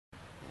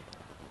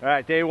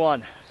Alright, day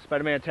one.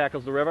 Spider-Man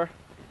tackles the river.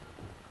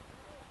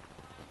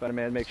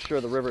 Spider-Man makes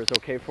sure the river is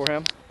okay for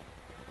him.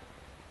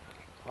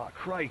 Oh,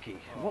 crikey.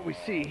 And what we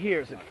see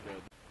here is it.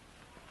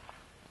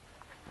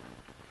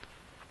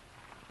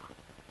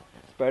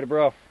 Spider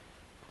Bro.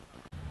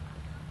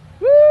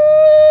 Woo!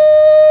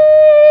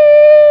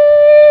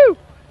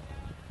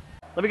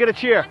 Let me get a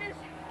cheer.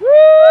 Woo!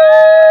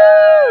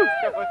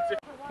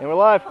 And we're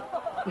live.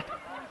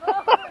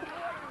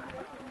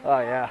 Oh,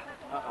 yeah.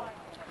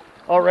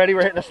 Already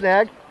we're hitting a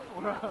snag?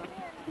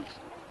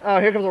 Oh,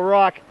 here comes a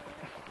rock.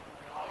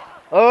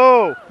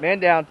 Oh, man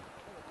down.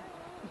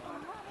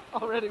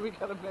 Already we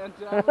got a man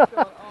down. What's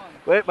going on?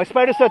 Wait, my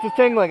spider sense is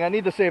tingling. I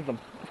need to save them.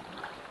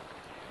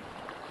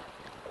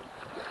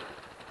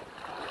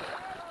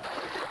 I'm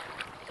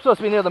supposed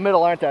to be near the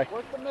middle, aren't I?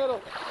 What's the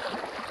middle?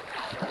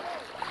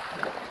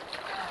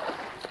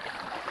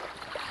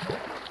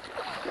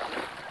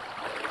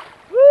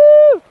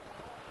 Woo!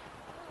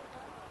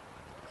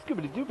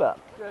 Scoobity-doo-bop.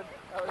 Good.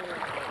 How are you?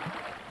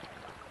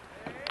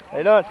 How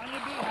you doing? On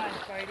your behind,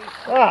 Spidey.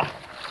 Ah!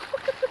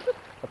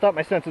 I thought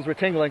my senses were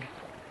tingling.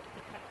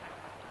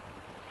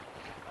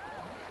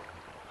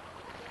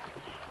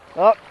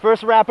 Oh,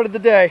 first rapid of the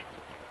day.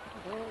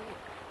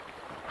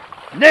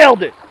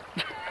 Nailed it!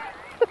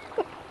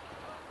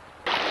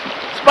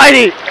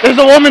 Spidey, there's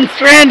a woman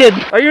stranded.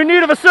 Are you in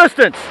need of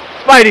assistance?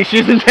 Spidey,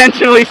 she's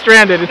intentionally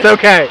stranded. It's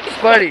okay.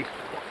 Spidey,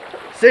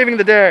 saving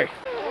the day.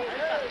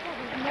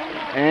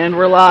 And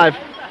we're live.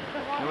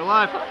 And we're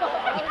live.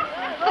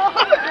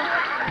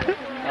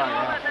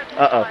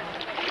 Uh-oh.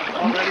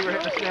 Already we're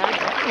hitting a snag?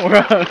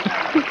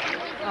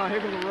 Oh, here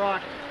comes a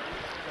rock.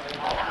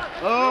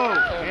 Oh,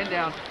 man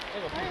down.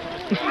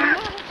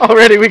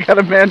 Already we got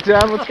a man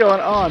down. What's going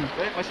on?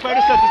 Wait, my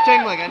spider sense is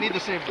tingling. I need to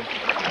save them.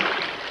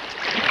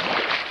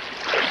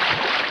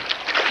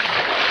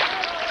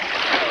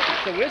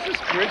 So where's this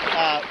bridge?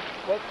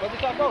 What are we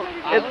talking about?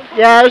 Island?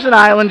 Yeah, there's an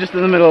island just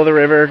in the middle of the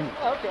river.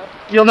 Oh, okay.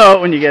 You'll know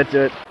it when you get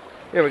to it.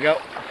 Here we go.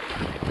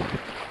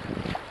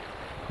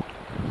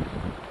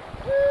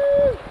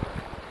 Woo!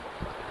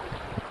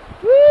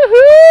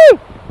 Woohoo!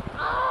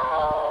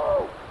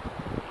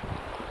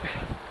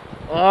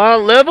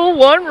 Level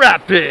 1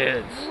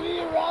 rapids. We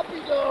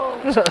rapido.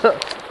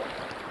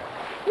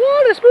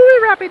 What is muy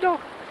rápido?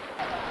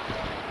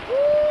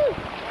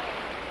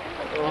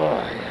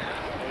 Oh,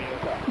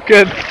 yeah.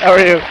 Good. How are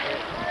you?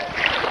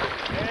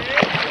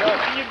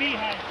 See your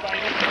behind,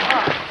 Spider.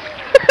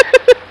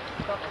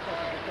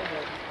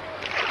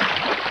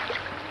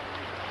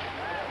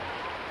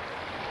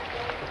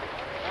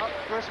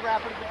 First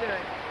rapid of the day.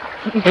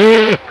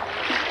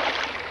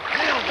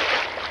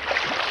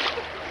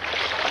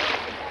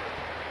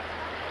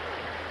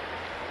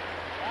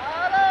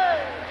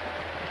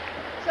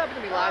 This happened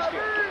to me last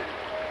year.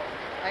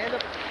 I end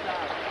up.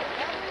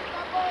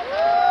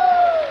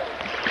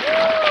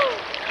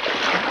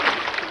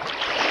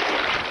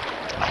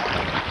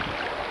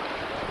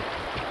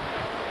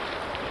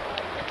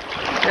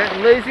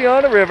 Getting lazy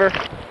on the river.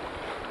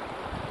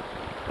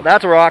 Well,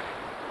 that's a rock.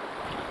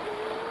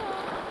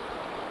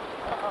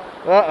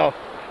 Uh-oh.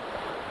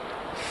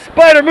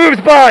 Spider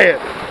moves by it.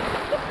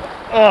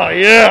 Oh,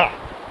 yeah.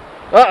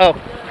 Uh-oh.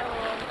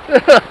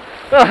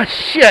 Oh,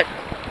 shit.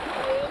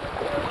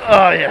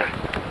 Oh, yeah.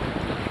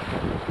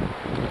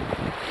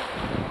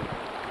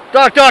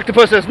 Dr.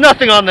 Octopus has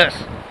nothing on this.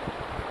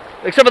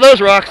 Except for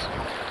those rocks.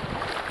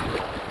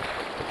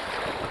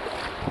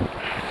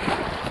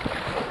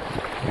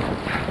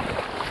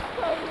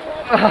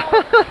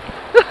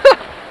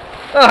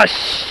 Oh,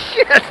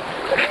 shit.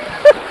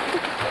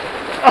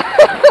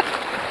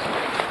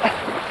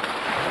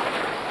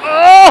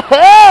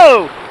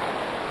 Oh!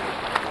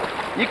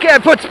 You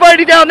can't put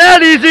Spidey down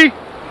that easy.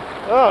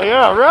 Oh,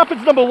 yeah.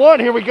 Rapids number 1.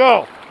 Here we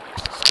go.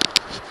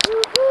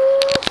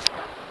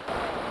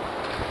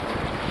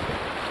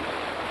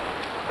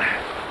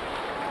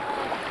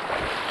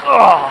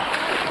 Oh.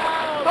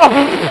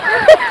 Oh.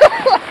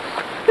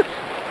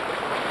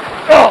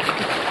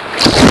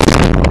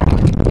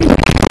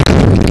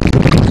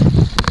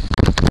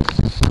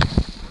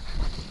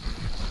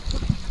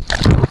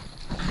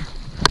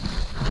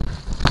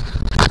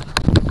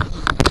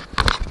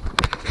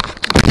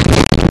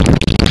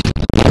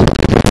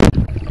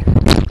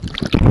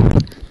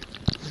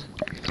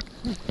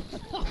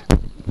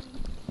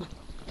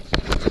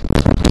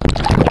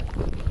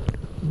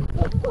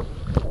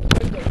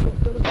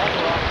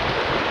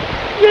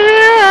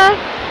 Yeah.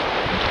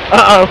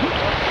 Uh-oh.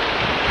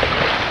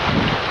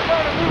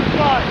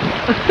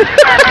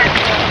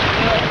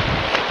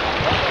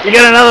 You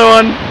got another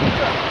one.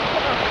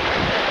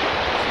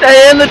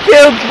 Stay in the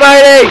tube,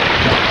 Spidey.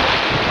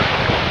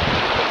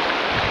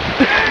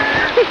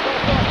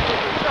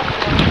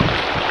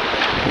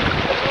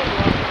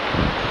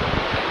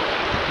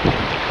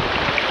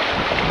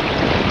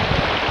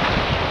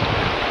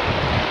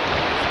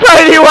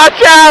 Spidey,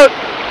 watch out!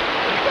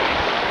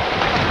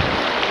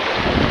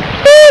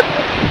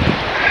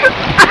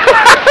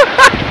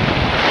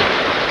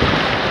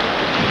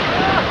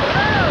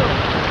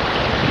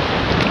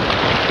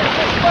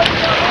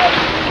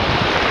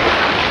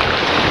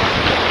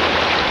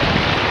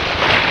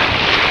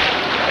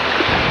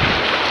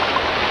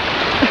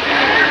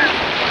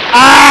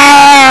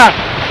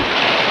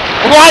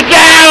 Watch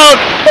out!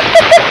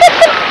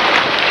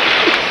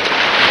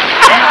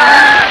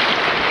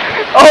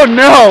 Oh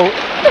no!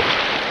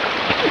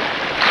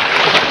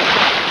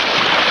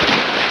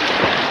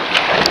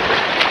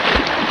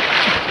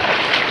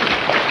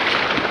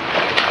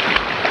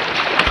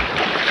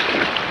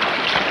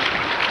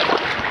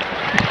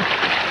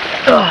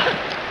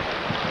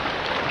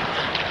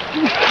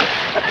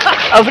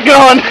 How's it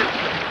going?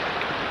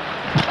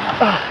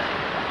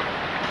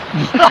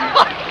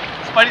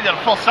 Spidey did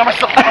a full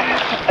somersault.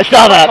 I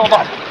saw that. Hold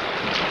on.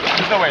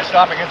 There's no way of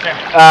stopping, is there?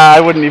 I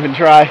wouldn't even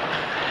try.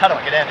 How do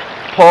I get in?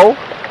 Pull.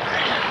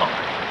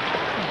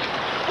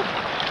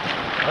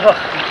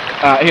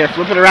 Here,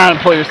 flip it around and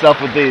pull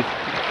yourself with these.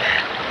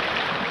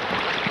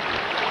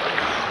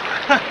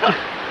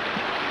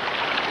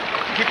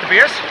 Keep the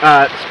beers?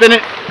 Spin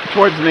it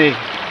towards me.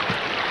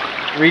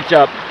 Reach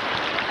up.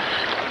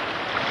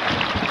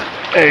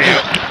 There you go.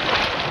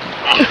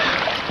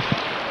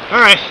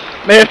 Alright.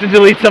 May have to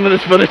delete some of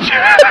this footage.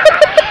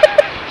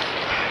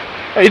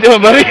 How you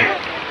doing, buddy?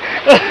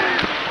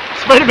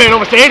 Spiderman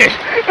almost ate it.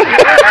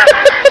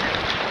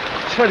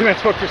 Spiderman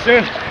spoke too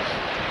soon.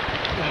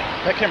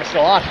 That camera's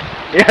still on.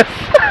 Yes.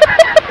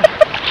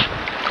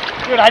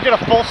 Dude, I did a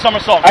full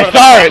somersault. I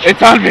saw it.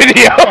 It's on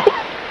video.